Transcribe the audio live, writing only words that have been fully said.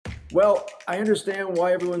Well, I understand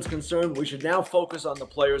why everyone's concerned. We should now focus on the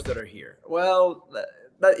players that are here. Well,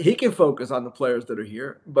 he can focus on the players that are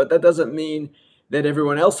here, but that doesn't mean that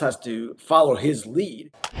everyone else has to follow his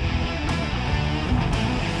lead.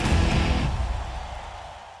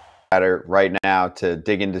 Right now to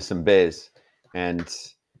dig into some biz. And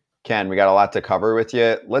Ken, we got a lot to cover with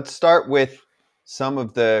you. Let's start with some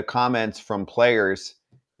of the comments from players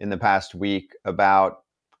in the past week about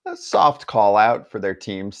a soft call out for their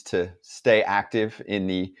teams to stay active in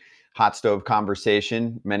the hot stove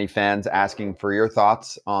conversation. Many fans asking for your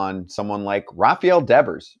thoughts on someone like Rafael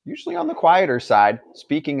Devers, usually on the quieter side,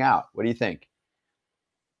 speaking out. What do you think?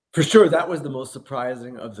 For sure, that was the most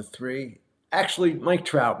surprising of the three. Actually, Mike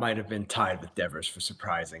Trout might have been tied with Devers for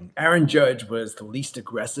surprising. Aaron Judge was the least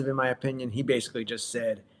aggressive, in my opinion. He basically just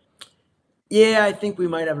said, yeah, I think we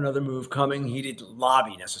might have another move coming. He didn't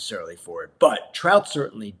lobby necessarily for it, but Trout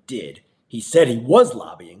certainly did. He said he was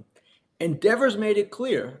lobbying, and Devers made it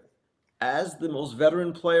clear, as the most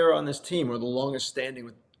veteran player on this team, or the longest standing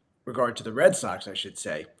with regard to the Red Sox, I should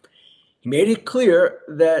say, he made it clear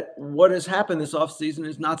that what has happened this offseason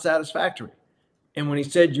is not satisfactory. And when he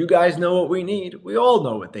said, you guys know what we need, we all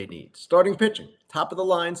know what they need. Starting pitching, top of the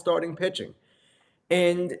line starting pitching.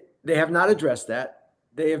 And they have not addressed that.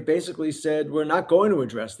 They have basically said, we're not going to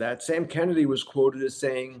address that. Sam Kennedy was quoted as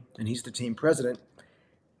saying, and he's the team president,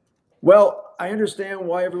 well, I understand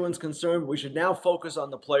why everyone's concerned. We should now focus on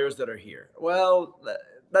the players that are here. Well,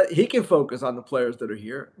 he can focus on the players that are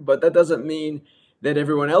here, but that doesn't mean that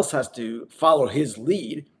everyone else has to follow his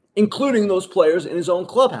lead, including those players in his own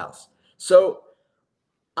clubhouse. So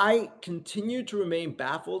I continue to remain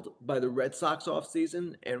baffled by the Red Sox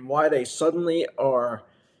offseason and why they suddenly are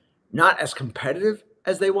not as competitive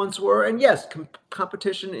as they once were. And yes,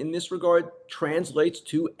 competition in this regard translates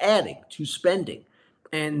to adding, to spending.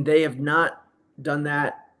 And they have not done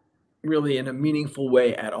that really in a meaningful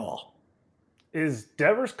way at all. Is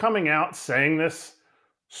Devers coming out saying this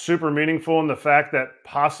super meaningful in the fact that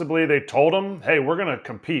possibly they told him, hey, we're going to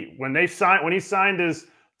compete? When he signed his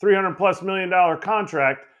 $300+ million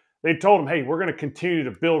contract, they told him, hey, we're going to continue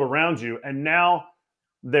to build around you. And now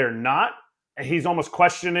they're not. And he's almost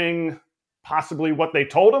questioning possibly what they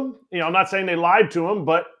told him. I'm not saying they lied to him,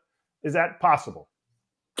 but is that possible?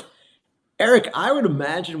 Eric, I would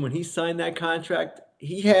imagine when he signed that contract,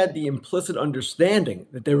 he had the implicit understanding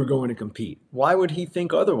that they were going to compete. Why would he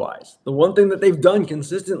think otherwise? The one thing that they've done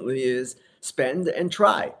consistently is spend and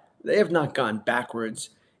try. They have not gone backwards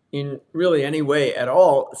in really any way at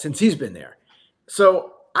all since he's been there.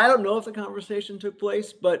 So I don't know if the conversation took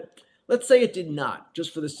place, but let's say it did not,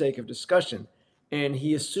 just for the sake of discussion. And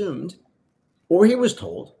he assumed, or he was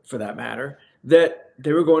told, for that matter, that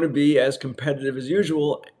they were going to be as competitive as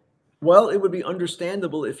usual. Well, it would be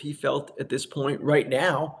understandable if he felt at this point right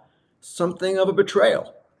now something of a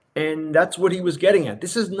betrayal. And that's what he was getting at.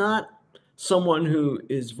 This is not someone who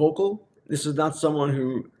is vocal. This is not someone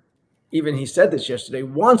who, even he said this yesterday,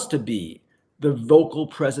 wants to be the vocal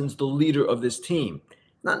presence, the leader of this team.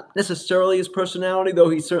 Not necessarily his personality, though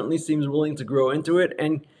he certainly seems willing to grow into it.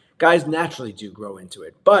 And guys naturally do grow into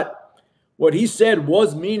it. But what he said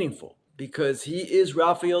was meaningful, because he is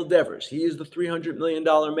Rafael Devers. He is the $300 million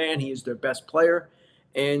man. He is their best player.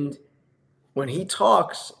 And when he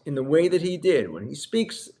talks in the way that he did, when he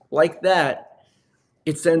speaks like that,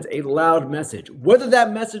 it sends a loud message. Whether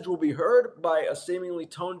that message will be heard by a seemingly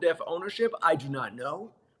tone-deaf ownership, I do not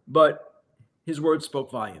know. But his words spoke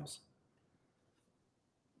volumes.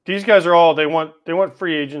 These guys are all, they want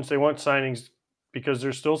free agents, they want signings, because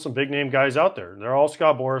there's still some big-name guys out there. They're all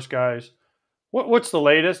Scott Boras guys. What's the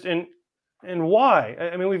latest? And why?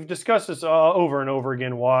 I mean, we've discussed this over and over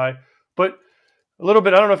again, why. But a little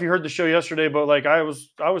bit, I don't know if you heard the show yesterday, but like I was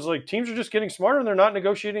like, teams are just getting smarter and they're not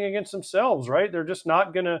negotiating against themselves, right? They're just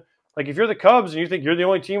not going to, like if you're the Cubs and you think you're the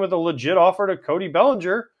only team with a legit offer to Cody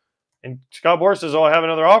Bellinger and Scott Boras says, oh, I have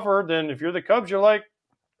another offer, then if you're the Cubs, you're like,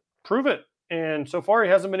 prove it. And so far he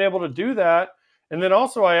hasn't been able to do that. And then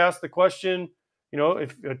also I asked the question,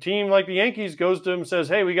 if a team like the Yankees goes to him and says,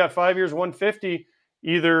 hey, we got 5 years, 150,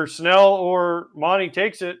 either Snell or Monty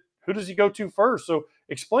takes it, who does he go to first? So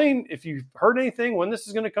explain if you've heard anything, when this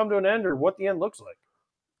is going to come to an end or what the end looks like.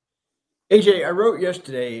 AJ, I wrote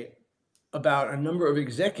yesterday about a number of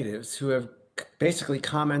executives who have basically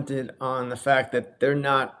commented on the fact that they're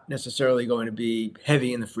not necessarily going to be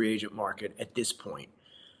heavy in the free agent market at this point.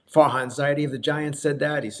 Farhan Zaidi of the Giants said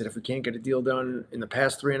that. He said, if we can't get a deal done in the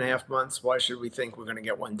past 3.5 months, why should we think we're going to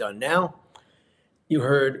get one done now? You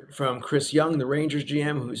heard from Chris Young, the Rangers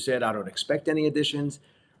GM, who said, I don't expect any additions.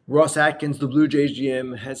 Ross Atkins, the Blue Jays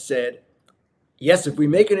GM, has said, yes, if we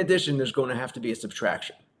make an addition, there's going to have to be a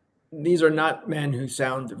subtraction. these are not men who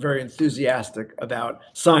sound very enthusiastic about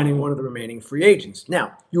signing one of the remaining free agents.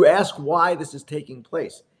 Now, you ask why this is taking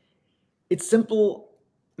place. It's simple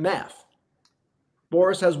math.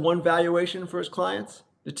 Boras has one valuation for his clients.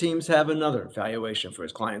 The teams have another valuation for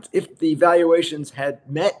his clients. If the valuations had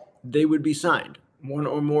met, they would be signed, one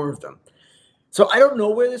or more of them. So I don't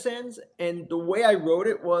know where this ends. And the way I wrote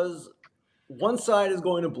it was one side is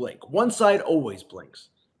going to blink. One side always blinks.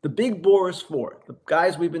 The big Boras four, the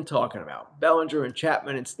guys we've been talking about, Bellinger and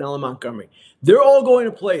Chapman and Snell and Montgomery, they're all going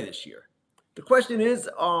to play this year. The question is,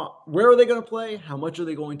 where are they going to play? How much are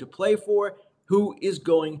they going to play for? Who is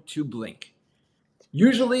going to blink?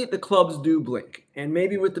 Usually the clubs do blink, and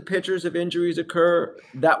maybe with the pitchers, if injuries occur,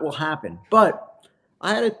 that will happen. But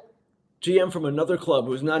I had a GM from another club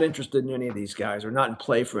who was not interested in any of these guys or not in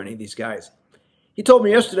play for any of these guys. He told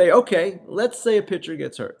me yesterday, okay, let's say a pitcher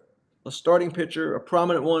gets hurt, a starting pitcher, a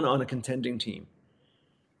prominent one on a contending team.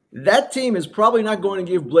 That team is probably not going to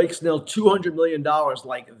give Blake Snell $200 million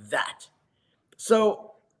like that.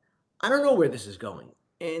 So I don't know where this is going.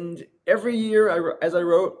 And every year, as I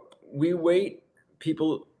wrote, we wait,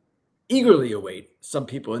 people eagerly await, some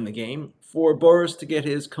people in the game, for Boras to get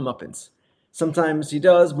his comeuppance. Sometimes he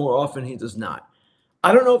does, more often he does not.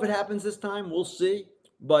 I don't know if it happens this time, we'll see,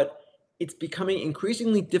 but it's becoming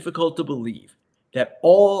increasingly difficult to believe that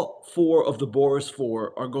all four of the Boras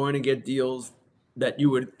four are going to get deals that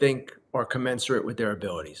you would think are commensurate with their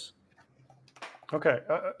abilities. Okay,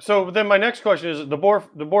 so then my next question is the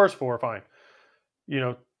Boras four, fine.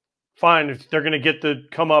 Fine if they're going to get the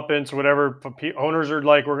comeuppance, whatever. Owners are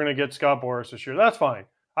like, we're going to get Scott Boras this year. That's fine.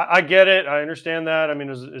 I get it. I understand that. I mean,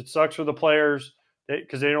 it sucks for the players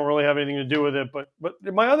because they don't really have anything to do with it. But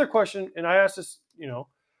my other question, and I asked this,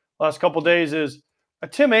 last couple of days, is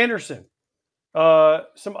Tim Anderson,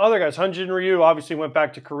 some other guys. Hyun-Jin Ryu obviously went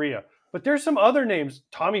back to Korea, but there's some other names,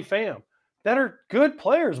 Tommy Pham, that are good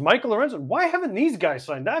players. Michael Lorenzo. Why haven't these guys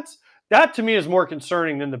signed? That to me is more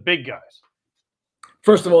concerning than the big guys.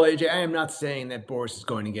 First of all, AJ, I am not saying that Boras is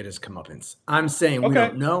going to get his comeuppance. I'm saying we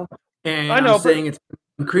don't know. And I'm saying it's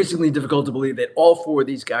increasingly difficult to believe that all four of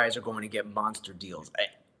these guys are going to get monster deals.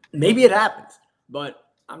 Maybe it happens, but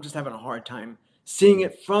I'm just having a hard time seeing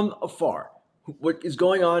it from afar. What is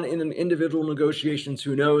going on in individual negotiations,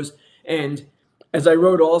 who knows? And as I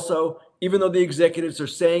wrote also, even though the executives are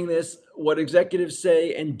saying this, what executives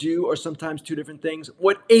say and do are sometimes two different things.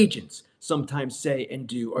 What agents sometimes say and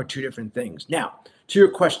do are two different things. Now, to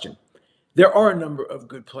your question, there are a number of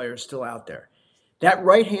good players still out there. That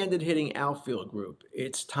right-handed hitting outfield group,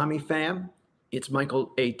 it's Tommy Pham, it's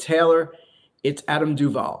Michael A. Taylor, it's Adam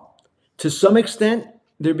Duvall. To some extent,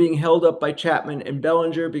 they're being held up by Chapman and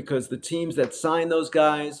Bellinger because the teams that sign those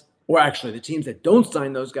guys, or actually the teams that don't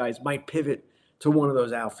sign those guys, might pivot to one of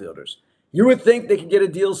those outfielders. You would think they could get a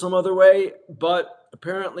deal some other way, but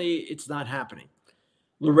apparently it's not happening.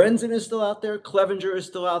 Lorenzen is still out there. Clevenger is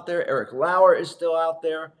still out there. Eric Lauer is still out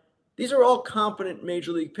there. These are all competent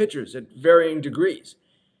major league pitchers at varying degrees.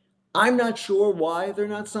 I'm not sure why they're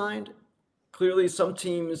not signed. Clearly, some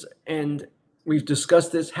teams, and we've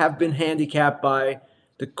discussed this, have been handicapped by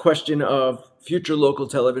the question of future local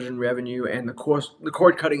television revenue and the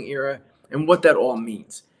cord-cutting era and what that all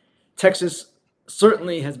means. Texas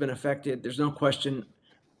certainly has been affected. There's no question.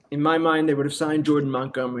 In my mind, they would have signed Jordan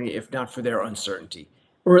Montgomery if not for their uncertainty,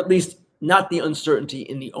 or at least not the uncertainty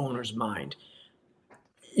in the owner's mind.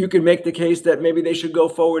 You could make the case that maybe they should go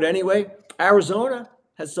forward anyway. Arizona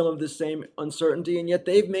has some of the same uncertainty, and yet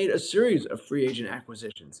they've made a series of free agent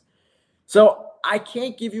acquisitions. So I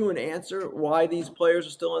can't give you an answer why these players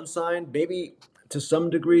are still unsigned. Maybe to some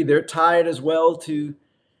degree they're tied as well to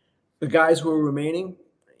the guys who are remaining.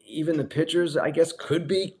 Even the pitchers, I guess, could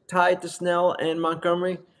be tied to Snell and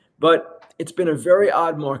Montgomery. But it's been a very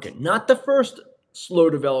odd market. Not the first slow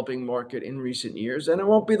developing market in recent years, and it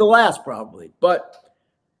won't be the last probably. But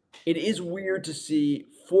it is weird to see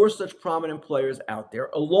four such prominent players out there,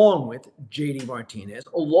 along with JD Martinez,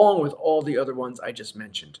 along with all the other ones I just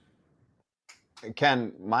mentioned.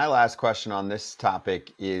 Ken, my last question on this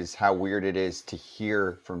topic is how weird it is to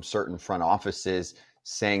hear from certain front offices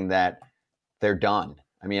saying that they're done.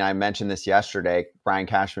 I mean, I mentioned this yesterday. Brian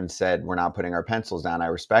Cashman said, we're not putting our pencils down. I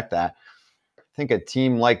respect that. I think a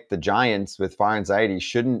team like the Giants with fire anxiety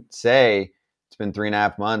shouldn't say it's been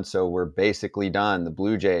 3.5 months, so we're basically done. The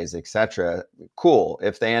Blue Jays, etc. Cool.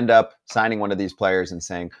 If they end up signing one of these players and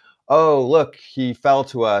saying, oh, look, he fell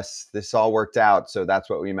to us. This all worked out. So that's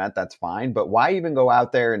what we meant. That's fine. But why even go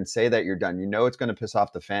out there and say that you're done? You know it's going to piss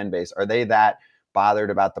off the fan base. Are they that bothered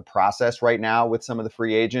about the process right now with some of the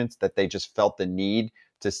free agents that they just felt the need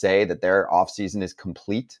to say that their offseason is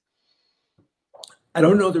complete? I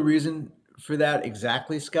don't know the reason for that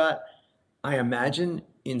exactly, Scott. I imagine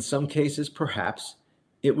in some cases, perhaps,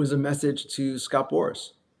 it was a message to Scott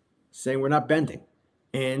Boras saying we're not bending.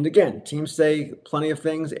 And again, teams say plenty of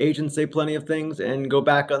things, agents say plenty of things, and go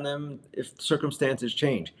back on them if circumstances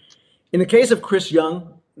change. In the case of Chris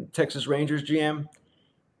Young, Texas Rangers GM,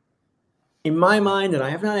 in my mind, and I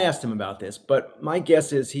have not asked him about this, but my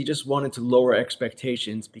guess is he just wanted to lower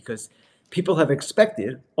expectations because people have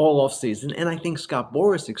expected all offseason, and I think Scott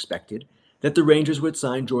Boras expected that the Rangers would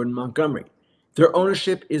sign Jordan Montgomery. Their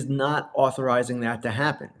ownership is not authorizing that to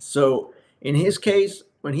happen. So in his case,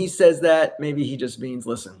 when he says that, maybe he just means,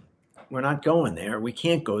 listen, we're not going there. We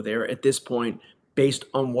can't go there at this point based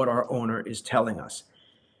on what our owner is telling us.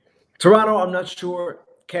 Toronto, I'm not sure.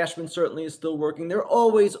 Cashman certainly is still working. They're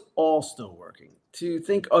always all still working. To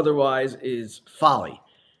think otherwise is folly.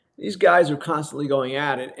 These guys are constantly going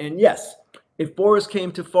at it. And yes, if Boras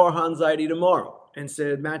came to Farhan Zaidi tomorrow and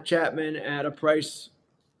said Matt Chapman at a price,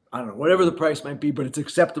 I don't know, whatever the price might be, but it's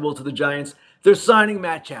acceptable to the Giants, they're signing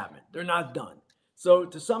Matt Chapman. They're not done. So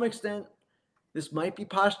to some extent, this might be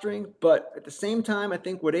posturing, but at the same time, I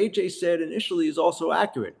think what AJ said initially is also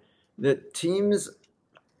accurate. That teams,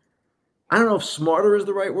 I don't know if smarter is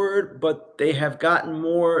the right word, but they have gotten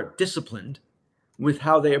more disciplined with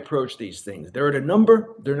how they approach these things. They're at a number,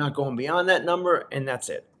 they're not going beyond that number, and that's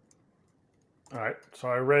it. All right. So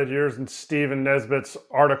I read yours and Stephen Nesbitt's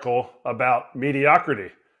article about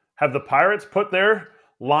mediocrity. Have the Pirates put their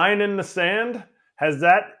line in the sand?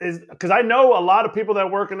 Because I know a lot of people that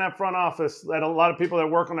work in that front office, that a lot of people that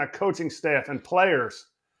work on that coaching staff and players,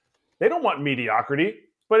 they don't want mediocrity,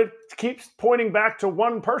 but it keeps pointing back to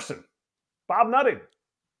one person, Bob Nutting.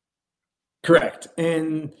 Correct.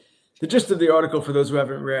 And the gist of the article, for those who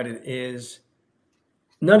haven't read it, is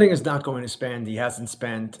Nutting is not going to spend. He hasn't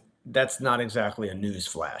spent. That's not exactly a news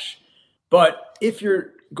flash. But if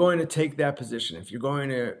you're going to take that position, if you're going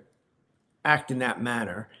to act in that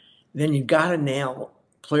manner, then you've got to nail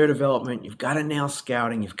player development. You've got to nail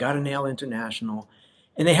scouting. You've got to nail international.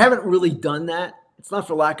 And they haven't really done that. It's not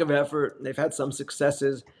for lack of effort. They've had some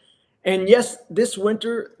successes. And yes, this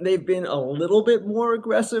winter, they've been a little bit more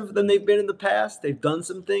aggressive than they've been in the past. They've done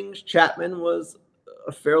some things. Chapman was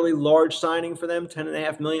a fairly large signing for them,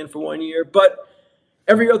 $10.5 million for 1 year. But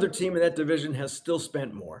every other team in that division has still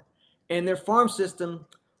spent more. And their farm system,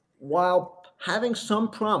 while having some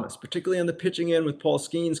promise, particularly on the pitching end with Paul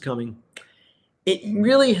Skeens coming, it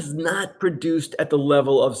really has not produced at the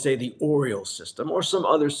level of, say, the Orioles system or some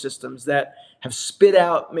other systems that have spit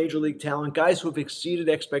out major league talent, guys who have exceeded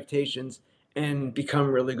expectations and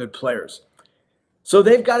become really good players. So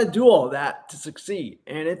they've got to do all that to succeed.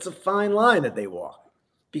 And it's a fine line that they walk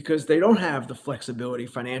because they don't have the flexibility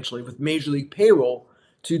financially with major league payroll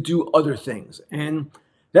to do other things. And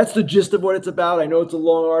that's the gist of what it's about. I know it's a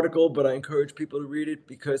long article, but I encourage people to read it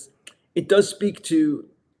because it does speak to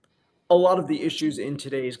a lot of the issues in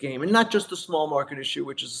today's game, and not just the small market issue,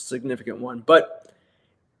 which is a significant one. But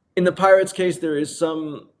in the Pirates case, there is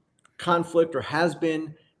some conflict, or has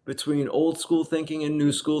been, between old school thinking and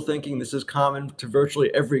new school thinking. This is common to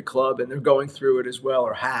virtually every club, and they're going through it as well,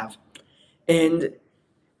 or have. And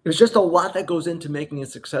there's just a lot that goes into making a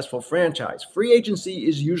successful franchise. Free agency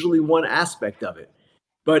is usually one aspect of it.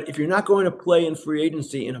 But if you're not going to play in free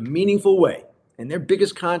agency in a meaningful way, and their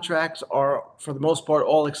biggest contracts are, for the most part,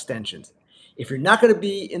 all extensions. If you're not going to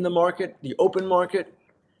be in the market, the open market,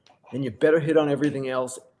 then you better hit on everything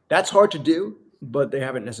else. That's hard to do, but they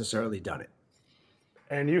haven't necessarily done it.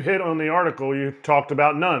 And you hit on the article, you talked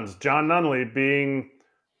about Nuns, John Nunley being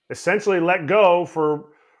essentially let go for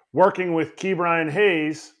working with Ke'Bryan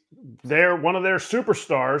Hayes, one of their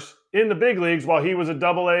superstars in the big leagues, while he was a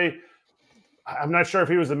Double-A. I'm not sure if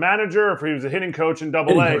he was the manager or if he was a hitting coach in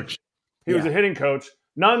Double-A. He was a hitting coach.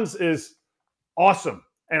 Nuns is awesome.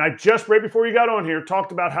 And I just, right before you got on here,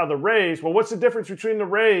 talked about how the Rays, well, what's the difference between the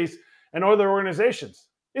Rays and other organizations?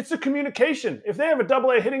 It's the communication. If they have a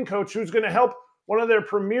Double-A hitting coach who's going to help one of their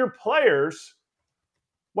premier players,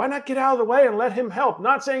 why not get out of the way and let him help?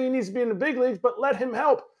 Not saying he needs to be in the big leagues, but let him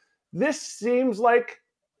help. This seems like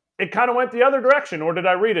it kind of went the other direction, or did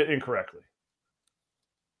I read it incorrectly?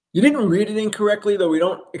 You didn't read it incorrectly, though we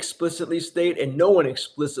don't explicitly state, and no one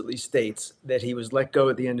explicitly states, that he was let go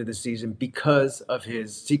at the end of the season because of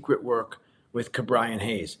his secret work with Ke'Bryan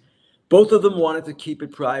Hayes. Both of them wanted to keep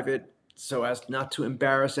it private so as not to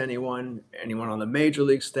embarrass anyone on the major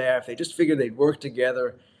league staff. They just figured they'd work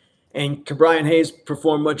together. And Ke'Bryan Hayes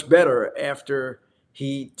performed much better after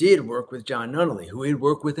he did work with John Nunley, who he'd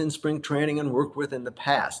worked with in spring training and worked with in the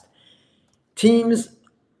past. Teams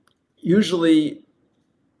usually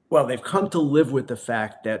Well, they've come to live with the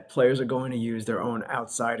fact that players are going to use their own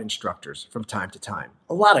outside instructors from time to time.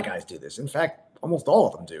 A lot of guys do this. In fact, almost all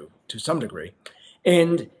of them do to some degree.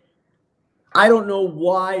 And I don't know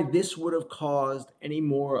why this would have caused any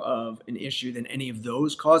more of an issue than any of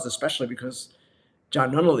those caused, especially because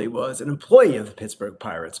John Nunnally was an employee of the Pittsburgh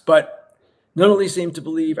Pirates. But Nunnally seemed to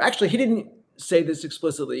believe, actually, he didn't say this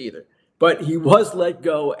explicitly either, but he was let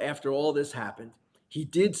go after all this happened. He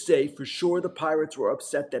did say for sure the Pirates were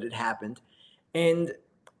upset that it happened. And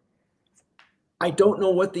I don't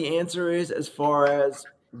know what the answer is as far as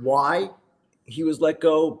why he was let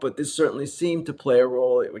go, but this certainly seemed to play a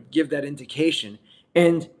role. It would give that indication.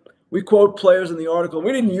 And we quote players in the article.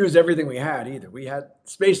 We didn't use everything we had either. We had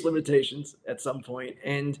space limitations at some point,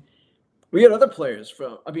 and we had other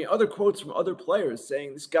other quotes from other players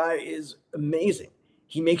saying this guy is amazing.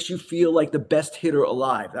 He makes you feel like the best hitter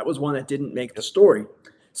alive. That was one that didn't make the story.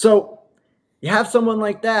 So you have someone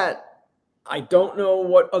like that. I don't know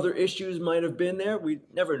what other issues might have been there. We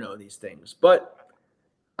never know these things. But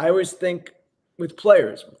I always think with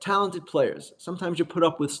players, talented players, sometimes you put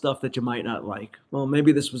up with stuff that you might not like. Well,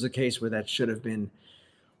 maybe this was a case where that should have been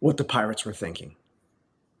what the Pirates were thinking.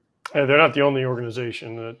 They're not the only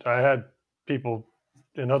organization. That I had people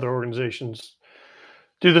in other organizations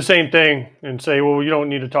do the same thing and say, well, you don't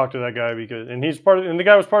need to talk to that guy because, and the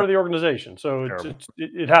guy was part of the organization. So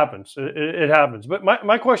it happens. It happens. But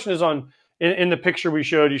my question is in the picture we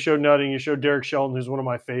showed, you showed Nutting, you showed Derek Shelton, who's one of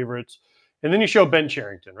my favorites. And then you show Ben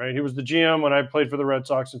Cherington, right? He was the GM when I played for the Red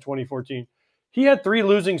Sox in 2014. He had 3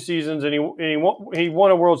 losing seasons, and he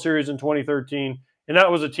won a World Series in 2013. And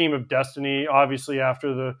that was a team of destiny, obviously,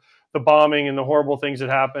 after the bombing and the horrible things that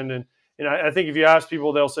happened. And I think if you ask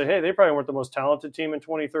people, they'll say, hey, they probably weren't the most talented team in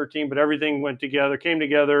 2013, but everything came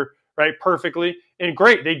together, right, perfectly. And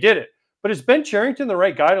great, they did it. But is Ben Cherington the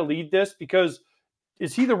right guy to lead this? Because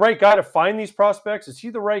is he the right guy to find these prospects? Is he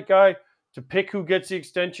the right guy to pick who gets the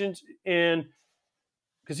extensions? And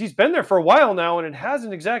because he's been there for a while now, and it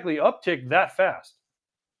hasn't exactly upticked that fast.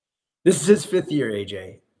 This is his 5th year,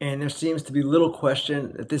 AJ, and there seems to be little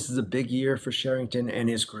question that this is a big year for Cherington and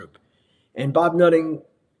his group. And Bob Nutting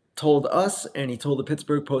told us, and he told the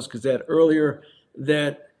Pittsburgh Post-Gazette earlier,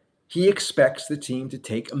 that he expects the team to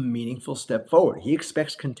take a meaningful step forward. He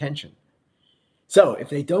expects contention. So if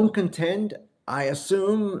they don't contend, I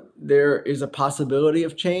assume there is a possibility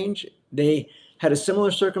of change. They had a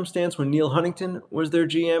similar circumstance when Neil Huntington was their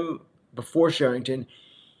GM before Cherington.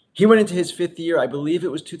 He went into his 5th year, I believe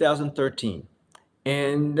it was 2013.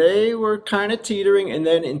 And they were kind of teetering. And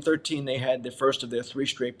then in 13, they had the first of their 3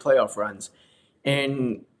 straight playoff runs.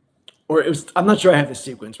 I'm not sure I have the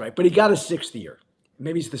sequence right, but he got a 6th year.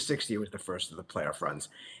 Maybe it's the 6th year was the first of the playoff runs.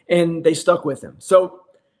 And they stuck with him. So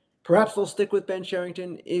perhaps they'll stick with Ben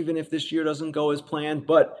Cherington, even if this year doesn't go as planned.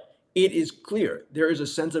 But it is clear there is a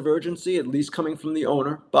sense of urgency, at least coming from the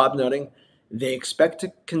owner, Bob Nutting. They expect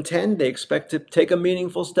to contend. They expect to take a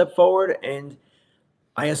meaningful step forward. And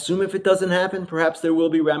I assume if it doesn't happen, perhaps there will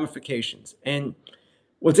be ramifications. And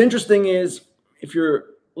what's interesting is if you're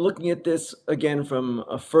looking at this again from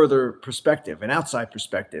a further perspective, an outside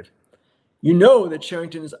perspective, you know that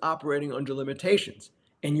Cherington is operating under limitations.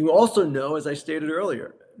 And you also know, as I stated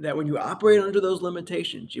earlier, that when you operate under those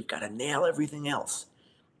limitations, you've got to nail everything else.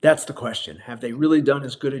 That's the question. Have they really done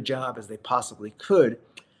as good a job as they possibly could?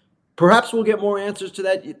 Perhaps we'll get more answers to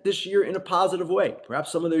that this year in a positive way.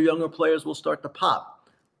 Perhaps some of their younger players will start to pop.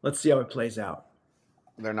 Let's see how it plays out.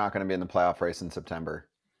 They're not going to be in the playoff race in September.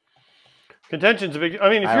 Contention's a big. I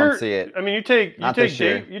mean, if I don't see it. I mean, you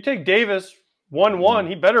take Davis 1-1.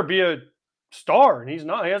 He better be a star, and he's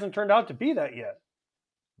not. He hasn't turned out to be that yet.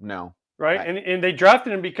 No. Right, and they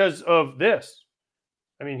drafted him because of this.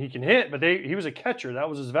 I mean, he can hit, but he was a catcher. That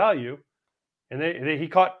was his value. And he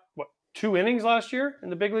caught, 2 innings last year in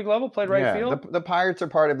the big league level, played right field? The Pirates are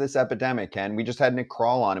part of this epidemic, and we just had Nick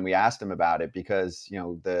Kroll on, and we asked him about it because,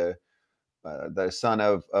 the son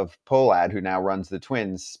of Polad, who now runs the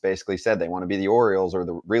Twins, basically said they want to be the Orioles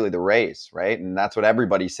or really the Rays, right? And that's what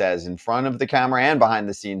everybody says in front of the camera and behind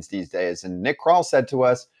the scenes these days. And Nick Kroll said to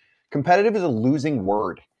us, competitive is a losing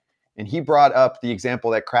word. And he brought up the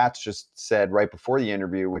example that Kratz just said right before the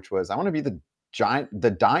interview, which was, I want to be the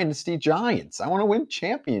dynasty Giants. I want to win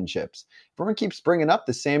championships. Everyone keeps bringing up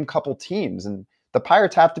the same couple teams, and the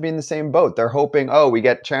Pirates have to be in the same boat. They're hoping, we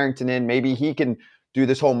get Cherington in. Maybe he can do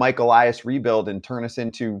this whole Mike Elias rebuild and turn us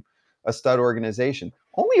into a stud organization.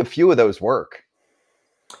 Only a few of those work.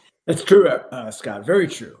 That's true, Scott. Very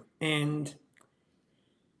true. And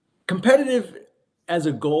competitive as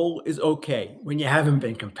a goal is okay when you haven't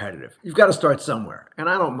been competitive. You've got to start somewhere, and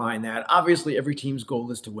I don't mind that. Obviously, every team's goal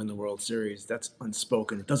is to win the World Series. That's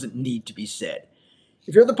unspoken. It doesn't need to be said.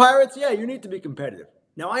 If you're the Pirates, yeah, you need to be competitive.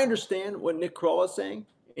 Now, I understand what Nick Kroll is saying,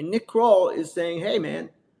 and Nick Kroll is saying, hey, man,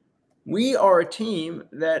 we are a team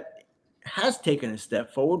that has taken a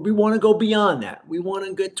step forward. We want to go beyond that. We want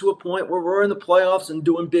to get to a point where we're in the playoffs and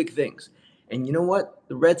doing big things. And you know what?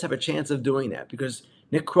 The Reds have a chance of doing that because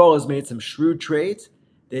Nick Kroll has made some shrewd trades.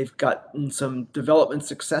 They've gotten some development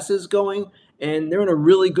successes going, and they're in a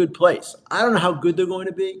really good place. I don't know how good they're going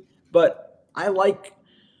to be, but I like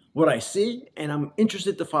what I see, and I'm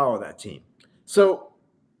interested to follow that team. So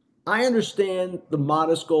I understand the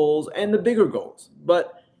modest goals and the bigger goals,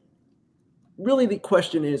 but really the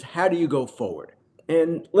question is, how do you go forward?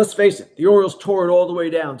 And let's face it, the Orioles tore it all the way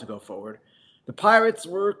down to go forward. The Pirates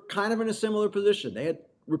were kind of in a similar position. They had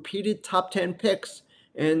repeated top 10 picks,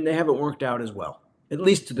 and they haven't worked out as well, at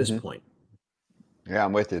least to this point. Yeah,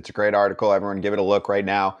 I'm with you. It's a great article. Everyone give it a look right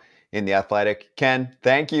now in The Athletic. Ken,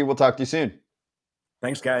 thank you. We'll talk to you soon.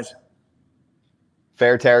 Thanks, guys.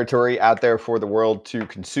 Fair territory out there for the world to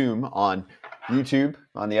consume on YouTube,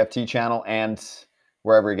 on the FT channel, and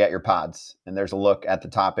wherever you get your pods. And there's a look at the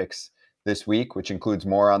topics this week, which includes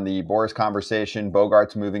more on the Boras conversation,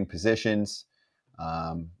 Bogart's moving positions.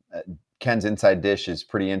 Ken's inside dish is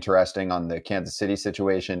pretty interesting on the Kansas City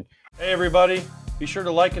situation. Hey, everybody. Be sure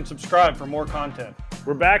to like and subscribe for more content.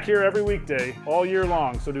 We're back here every weekday, all year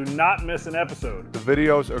long, so do not miss an episode. The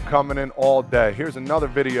videos are coming in all day. Here's another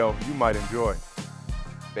video you might enjoy.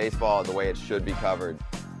 Baseball the way it should be covered.